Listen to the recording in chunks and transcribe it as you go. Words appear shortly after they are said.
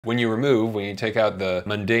When you take out the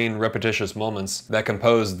mundane, repetitious moments that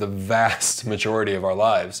compose the vast majority of our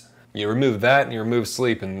lives, you remove that and you remove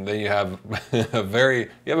sleep, and then you have a very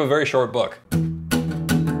short book. Better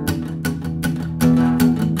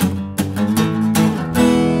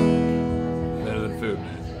than food,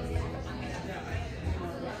 man.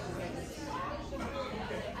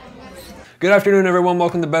 Good afternoon, everyone.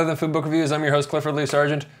 Welcome to Better Than Food Book Reviews. I'm your host, Clifford Lee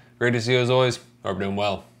Sargent. Great to see you as always. Hope you're doing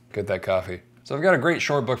well. Get that coffee. So I've got a great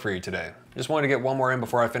short book for you today. Just wanted to get one more in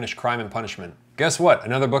before I finish Crime and Punishment. Guess what?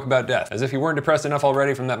 Another book about death. As if you weren't depressed enough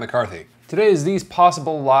already from that McCarthy. Today is These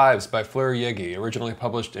Possible Lives by Fleur Jaeggy, originally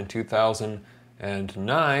published in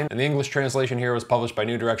 2009, and the English translation here was published by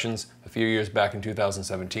New Directions a few years back in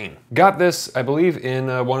 2017. Got this, I believe, in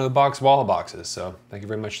one of the Boxwalla boxes, so thank you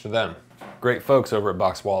very much to them. Great folks over at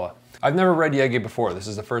Boxwalla. I've never read Jaeggy before. This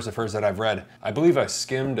is the first of hers that I've read. I believe I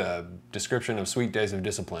skimmed a description of Sweet Days of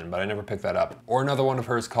Discipline, but I never picked that up. Or another one of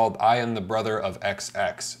hers called I Am the Brother of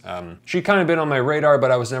XX. She kind of been on my radar, but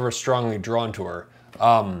I was never strongly drawn to her.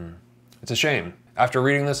 It's a shame. After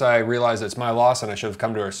reading this, I realized it's my loss and I should have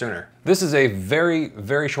come to her sooner. This is a very,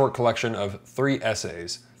 very short collection of 3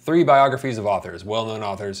 essays, 3 biographies of authors, well-known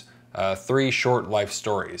authors, 3 short life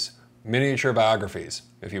stories, miniature biographies,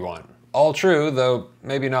 if you want. All true, though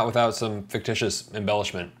maybe not without some fictitious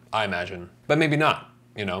embellishment, I imagine. But maybe not,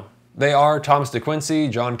 you know. They are Thomas de Quincey,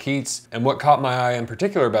 John Keats, and what caught my eye in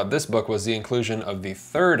particular about this book was the inclusion of the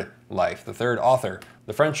third life, the third author,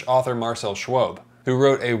 the French author Marcel Schwob, who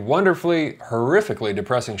wrote a wonderfully, horrifically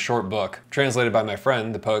depressing short book, translated by my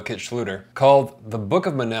friend, the poet Kit Schluter, called The Book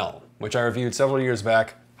of Manel, which I reviewed several years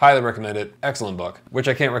back. Highly recommend it. Excellent book, which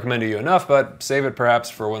I can't recommend to you enough, but save it perhaps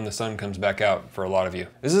for when the sun comes back out for a lot of you.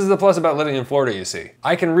 This is the plus about living in Florida, you see.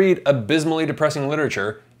 I can read abysmally depressing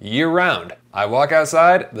literature year-round. I walk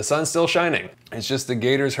outside, the sun's still shining. It's just the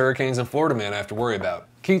gators, hurricanes, and Florida man I have to worry about.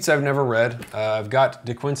 Keats I've never read. I've got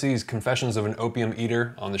de Quincey's Confessions of an Opium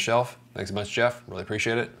Eater on the shelf. Thanks a bunch, Jeff. Really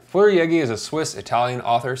appreciate it. Fleur Jaeggy is a Swiss-Italian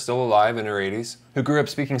author still alive in her 80s, who grew up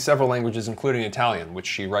speaking several languages including Italian, which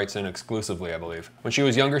she writes in exclusively, I believe. When she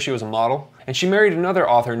was younger, she was a model, and she married another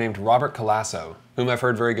author named Robert Colasso, whom I've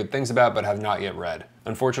heard very good things about but have not yet read.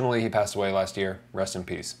 Unfortunately, he passed away last year. Rest in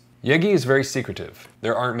peace. Jaeggy is very secretive.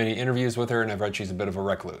 There aren't many interviews with her, and I've read she's a bit of a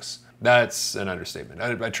recluse. That's an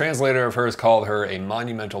understatement. A translator of hers called her a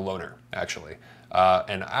monumental loner, actually.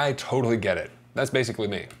 And I totally get it. That's basically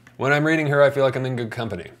me. When I'm reading her, I feel like I'm in good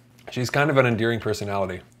company. She's kind of an endearing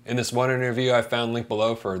personality. In this one interview I found linked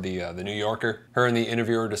below for the New Yorker, her and the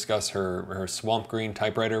interviewer discuss her swamp green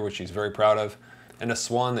typewriter, which she's very proud of, and a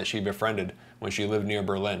swan that she befriended when she lived near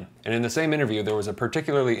Berlin. And in the same interview, there was a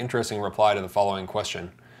particularly interesting reply to the following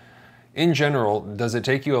question. In general, does it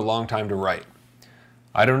take you a long time to write?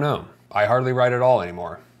 I don't know. I hardly write at all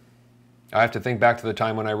anymore. I have to think back to the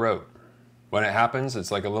time when I wrote. When it happens,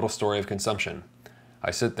 it's like a little story of consumption.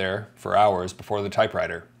 I sit there for hours before the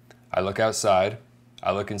typewriter. I look outside,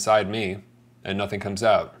 I look inside me, and nothing comes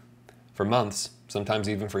out. For months, sometimes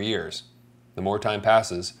even for years. The more time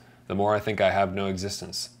passes, the more I think I have no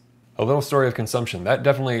existence. A little story of consumption. That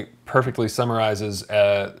definitely perfectly summarizes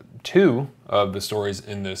 2 of the stories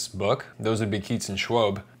in this book. Those would be Keats and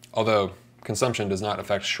Schwob, although consumption does not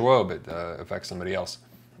affect Schwob, it affects somebody else.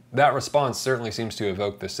 That response certainly seems to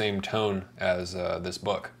evoke the same tone as this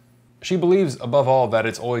book. She believes, above all, that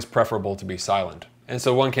it's always preferable to be silent. And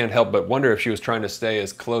so one can't help but wonder if she was trying to stay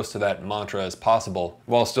as close to that mantra as possible,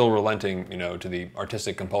 while still relenting, to the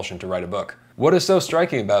artistic compulsion to write a book. What is so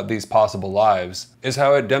striking about These Possible Lives is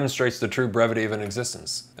how it demonstrates the true brevity of an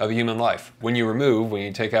existence, of a human life. When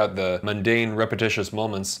you take out the mundane, repetitious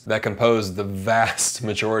moments that compose the vast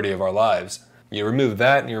majority of our lives, you remove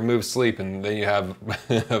that and you remove sleep, and then you have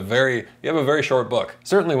a very short book.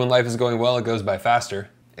 Certainly when life is going well, it goes by faster.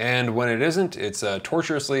 And when it isn't, it's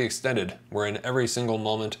tortuously extended, wherein every single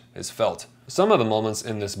moment is felt. Some of the moments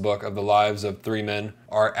in this book of the lives of 3 men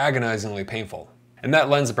are agonizingly painful. And that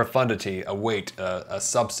lends a profundity, a weight, a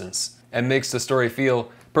substance, and makes the story feel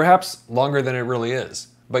perhaps longer than it really is.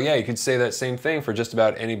 But yeah, you could say that same thing for just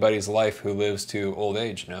about anybody's life who lives to old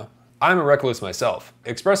age, I'm a recluse myself.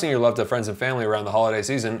 Expressing your love to friends and family around the holiday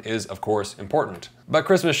season is, of course, important. But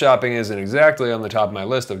Christmas shopping isn't exactly on the top of my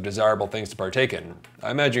list of desirable things to partake in. I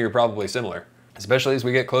imagine you're probably similar. Especially as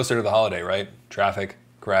we get closer to the holiday, right? Traffic,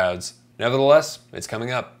 crowds. Nevertheless, it's coming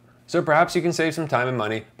up. So perhaps you can save some time and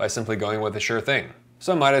money by simply going with a sure thing.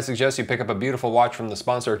 So might I suggest you pick up a beautiful watch from the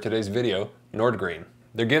sponsor of today's video, Nordgreen.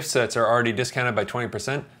 Their gift sets are already discounted by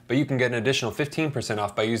 20%, but you can get an additional 15%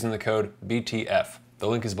 off by using the code BTF. The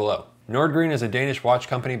link is below. Nordgreen is a Danish watch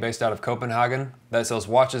company based out of Copenhagen that sells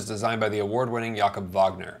watches designed by the award-winning Jakob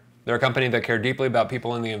Wagner. They're a company that care deeply about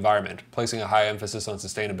people and the environment, placing a high emphasis on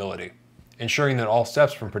sustainability, ensuring that all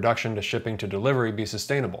steps from production to shipping to delivery be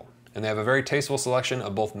sustainable. And they have a very tasteful selection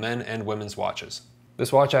of both men and women's watches.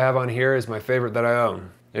 This watch I have on here is my favorite that I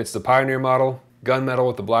own. It's the Pioneer model, gunmetal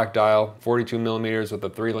with the black dial, 42mm with a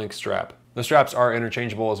 3-link strap. The straps are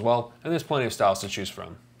interchangeable as well, and there's plenty of styles to choose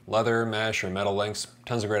from. Leather, mesh, or metal links,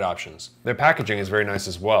 tons of great options. Their packaging is very nice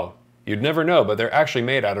as well. You'd never know, but they're actually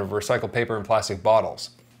made out of recycled paper and plastic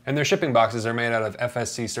bottles. And their shipping boxes are made out of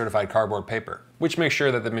FSC certified cardboard paper, which makes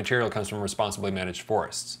sure that the material comes from responsibly managed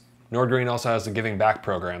forests. Nordgreen also has a Giving Back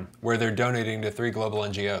program, where they're donating to 3 global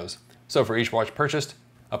NGOs. So for each watch purchased,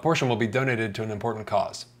 a portion will be donated to an important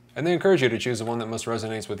cause. And they encourage you to choose the one that most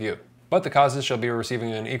resonates with you. But the causes shall be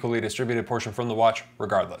receiving an equally distributed portion from the watch,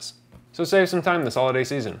 regardless. So save some time this holiday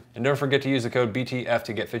season, and don't forget to use the code BTF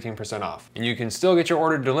to get 15% off. And you can still get your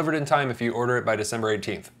order delivered in time if you order it by December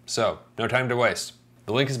 18th. So, no time to waste.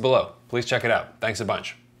 The link is below. Please check it out. Thanks a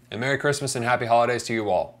bunch. And Merry Christmas and Happy Holidays to you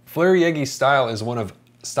all. Fleur Jaeggy's style is one of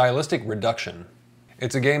stylistic reduction.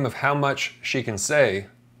 It's a game of how much she can say,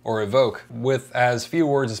 or evoke, with as few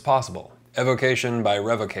words as possible. Evocation by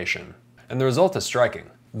revocation. And the result is striking.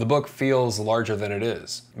 The book feels larger than it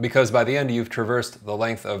is, because by the end you've traversed the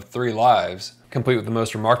length of 3 lives, complete with the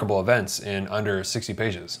most remarkable events in under 60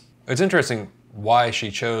 pages. It's interesting why she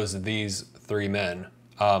chose these 3 men,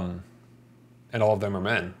 and all of them are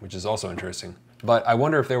men, which is also interesting. But I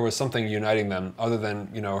wonder if there was something uniting them other than,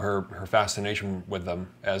 you know, her fascination with them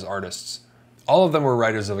as artists. All of them were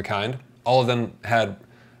writers of a kind. All of them had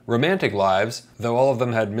romantic lives, though all of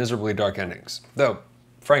them had miserably dark endings. Though,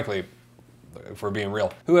 frankly, if we're being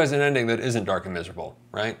real, who has an ending that isn't dark and miserable,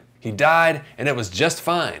 right? He died and it was just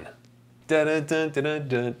fine. This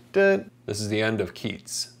is the end of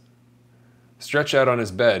Keats. Stretched out on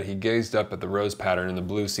his bed, he gazed up at the rose pattern in the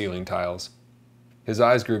blue ceiling tiles. His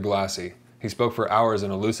eyes grew glassy. He spoke for hours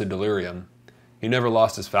in a lucid delirium. He never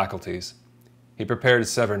lost his faculties. He prepared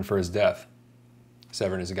Severn for his death.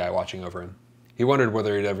 Severn is a guy watching over him. He wondered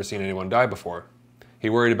whether he'd ever seen anyone die before. He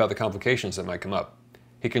worried about the complications that might come up.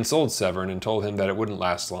 He consoled Severn and told him that it wouldn't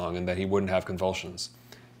last long and that he wouldn't have convulsions.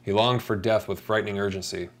 He longed for death with frightening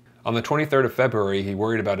urgency. On the 23rd of February, he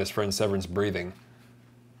worried about his friend Severn's breathing,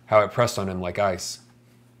 how it pressed on him like ice.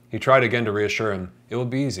 He tried again to reassure him, it will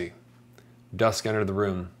be easy. Dusk entered the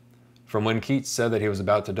room. From when Keats said that he was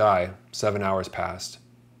about to die, 7 hours passed.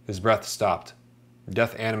 His breath stopped.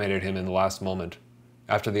 Death animated him in the last moment.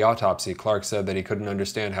 After the autopsy, Clark said that he couldn't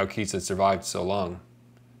understand how Keats had survived so long.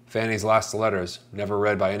 Fanny's last letters, never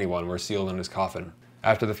read by anyone, were sealed in his coffin.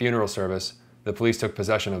 After the funeral service, the police took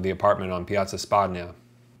possession of the apartment on Piazza Spadina.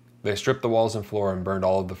 They stripped the walls and floor and burned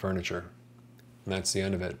all of the furniture. And that's the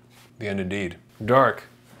end of it. The end indeed. Dark,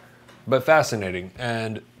 but fascinating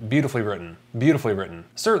and beautifully written. Beautifully written.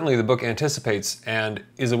 Certainly the book anticipates and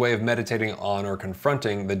is a way of meditating on or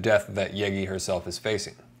confronting the death that Jaeggy herself is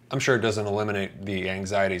facing. I'm sure it doesn't eliminate the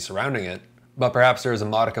anxiety surrounding it, but perhaps there is a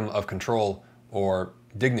modicum of control or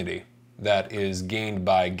dignity that is gained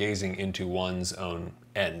by gazing into one's own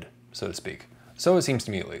end, so to speak. So it seems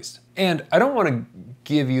to me at least. And I don't want to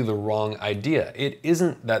give you the wrong idea. It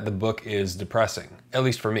isn't that the book is depressing, at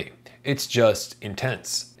least for me. It's just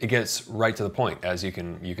intense. It gets right to the point, as you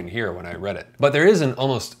can hear when I read it. But there is an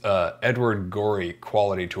almost Edward Gorey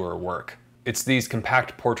quality to her work. It's these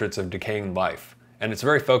compact portraits of decaying life, and it's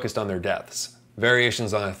very focused on their deaths.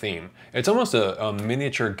 Variations on a theme. It's almost a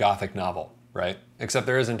miniature Gothic novel, right? Except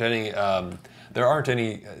there isn't any, there aren't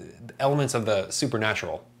any elements of the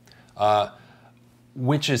supernatural,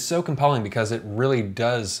 which is so compelling because it really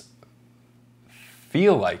does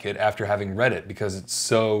feel like it after having read it, because it's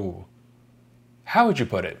so, how would you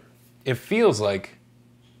put it? It feels like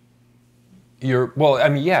you're, well, I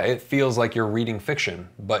mean, yeah, it feels like you're reading fiction,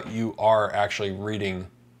 but you are actually reading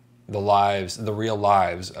the lives, the real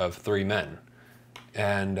lives of 3 men.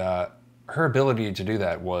 And her ability to do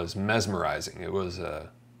that was mesmerizing. It was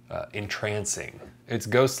entrancing. It's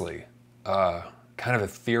ghostly, kind of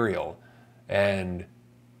ethereal, and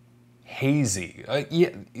hazy. Yeah,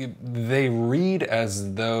 they read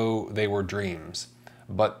as though they were dreams,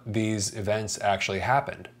 but these events actually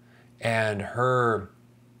happened. And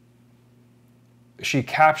she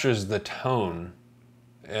captures the tone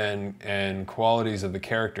and qualities of the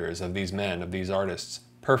characters of these men, of these artists,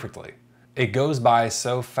 perfectly. It goes by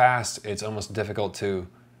so fast, it's almost difficult to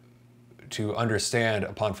understand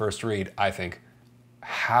upon first read, I think,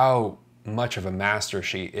 how much of a master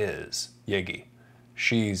she is, Jaeggy.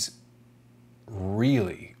 She's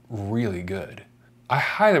really, really good. I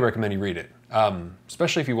highly recommend you read it,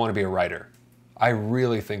 especially if you want to be a writer. I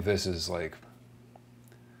really think this is like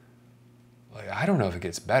I don't know if it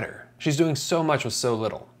gets better. She's doing so much with so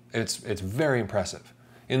little. It's very impressive.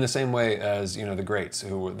 In the same way as, you know, the greats,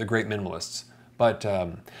 who were the great minimalists. But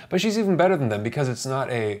she's even better than them because it's not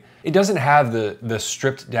it doesn't have the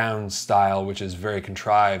stripped down style, which is very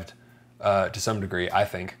contrived to some degree, I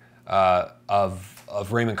think,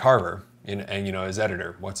 of Raymond Carver and you know, his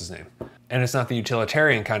editor, what's his name? And it's not the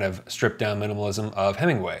utilitarian kind of stripped down minimalism of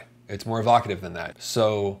Hemingway. It's more evocative than that.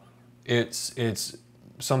 So it's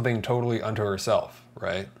something totally unto herself,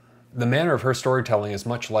 right? The manner of her storytelling is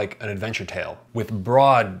much like an adventure tale, with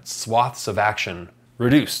broad swaths of action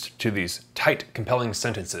reduced to these tight, compelling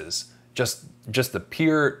sentences. Just the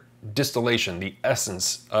pure distillation, the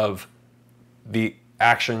essence of the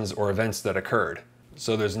actions or events that occurred.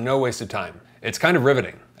 So there's no waste of time. It's kind of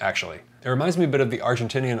riveting, actually. It reminds me a bit of the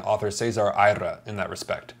Argentinian author Cesar Aira in that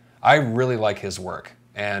respect. I really like his work.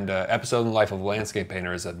 And Episode in the Life of a Landscape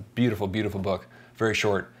Painter is a beautiful, beautiful book. Very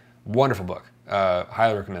short, wonderful book.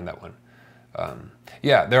 Highly recommend that one.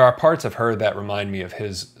 Yeah, there are parts of her that remind me of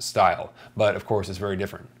his style, but of course it's very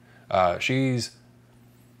different.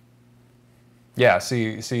 Yeah,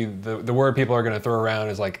 see, the word people are going to throw around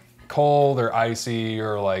is like cold or icy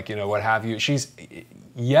or like, you know, what have you.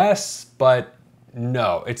 Yes, but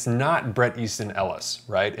no, it's not Bret Easton Ellis,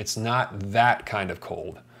 right? It's not that kind of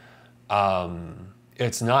cold.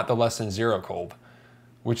 It's not the Less Than Zero cold,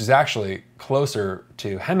 which is actually closer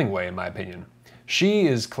to Hemingway, in my opinion. She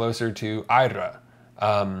is closer to Aira.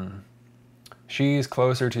 She's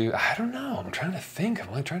closer to, I don't know, I'm trying to think, I'm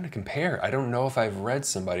only trying to compare. I don't know if I've read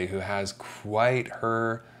somebody who has quite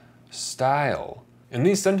her style. And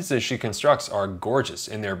these sentences she constructs are gorgeous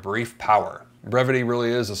in their brief power. Brevity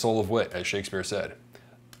really is the soul of wit, as Shakespeare said.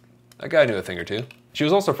 That guy knew a thing or two. She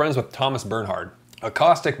was also friends with Thomas Bernhard, a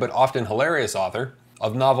caustic but often hilarious author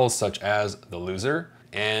of novels such as The Loser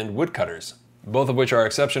and Woodcutters, both of which are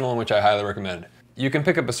exceptional and which I highly recommend. You can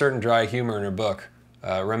pick up a certain dry humor in her book,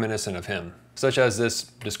 reminiscent of him, such as this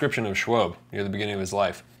description of Schwob near the beginning of his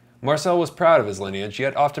life. Marcel was proud of his lineage,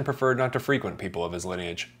 yet often preferred not to frequent people of his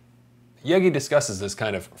lineage. Jaeggy discusses this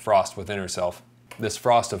kind of frost within herself, this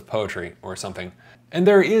frost of poetry or something. And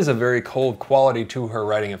there is a very cold quality to her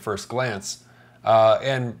writing at first glance,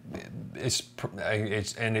 and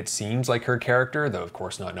it seems like her character, though of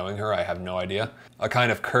course not knowing her, I have no idea, a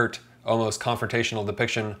kind of curt, almost confrontational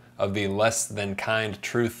depiction of the less than kind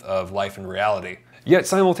truth of life and reality. Yet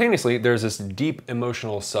simultaneously, there's this deep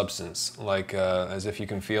emotional substance, like as if you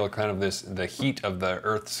can feel kind of the heat of the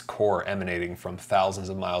Earth's core emanating from thousands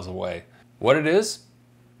of miles away. What it is?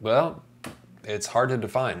 Well, it's hard to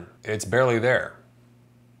define. It's barely there,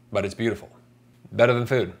 but it's beautiful. Better than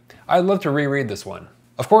food. I'd love to reread this one.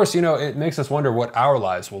 Of course, you know, it makes us wonder what our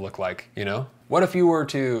lives will look like, you know? What if you were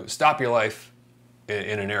to stop your life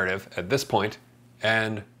in a narrative at this point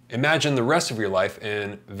and imagine the rest of your life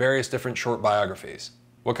in various different short biographies?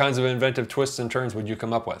 What kinds of inventive twists and turns would you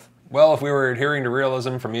come up with? Well, if we were adhering to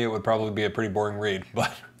realism, for me it would probably be a pretty boring read,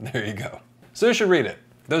 but there you go. So you should read it.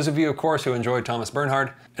 Those of you, of course, who enjoyed Thomas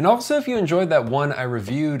Bernhard, and also if you enjoyed that one I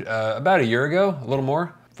reviewed about a year ago, a little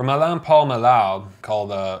more, from Alain Paul Mallau,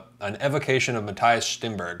 called An Evocation of Matthias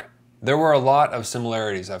Stimberg. There were a lot of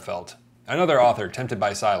similarities, I felt. Another author tempted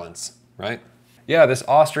by silence, right? Yeah, this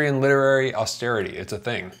Austrian literary austerity, it's a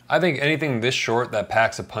thing. I think anything this short that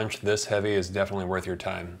packs a punch this heavy is definitely worth your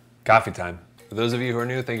time. Coffee time. For those of you who are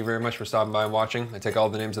new, thank you very much for stopping by and watching. I take all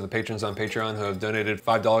the names of the patrons on Patreon who have donated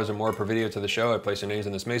 $5 or more per video to the show. I place their names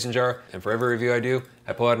in this mason jar, and for every review I do,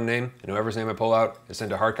 I pull out a name, and whoever's name I pull out is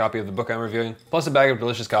sent a hard copy of the book I'm reviewing, plus a bag of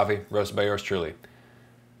delicious coffee, roasted by yours truly.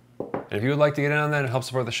 And if you would like to get in on that and help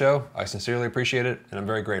support the show, I sincerely appreciate it, and I'm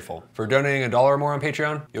very grateful. For donating $1 or more on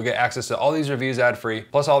Patreon, you'll get access to all these reviews ad-free,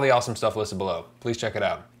 plus all the awesome stuff listed below. Please check it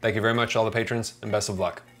out. Thank you very much to all the patrons, and best of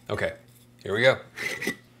luck. Okay, here we go.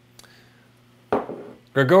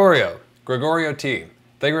 Gregorio T.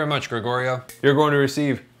 Thank you very much, Gregorio. You're going to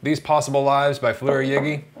receive These Possible Lives by Fleur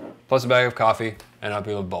Jaeggy, plus a bag of coffee, and I hope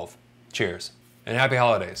you love both. Cheers, and happy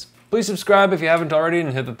holidays. Please subscribe if you haven't already,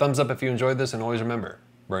 and hit the thumbs up if you enjoyed this, and always remember,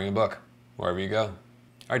 bring a book wherever you go. All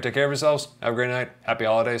right, take care of yourselves. Have a great night. Happy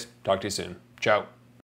holidays. Talk to you soon. Ciao.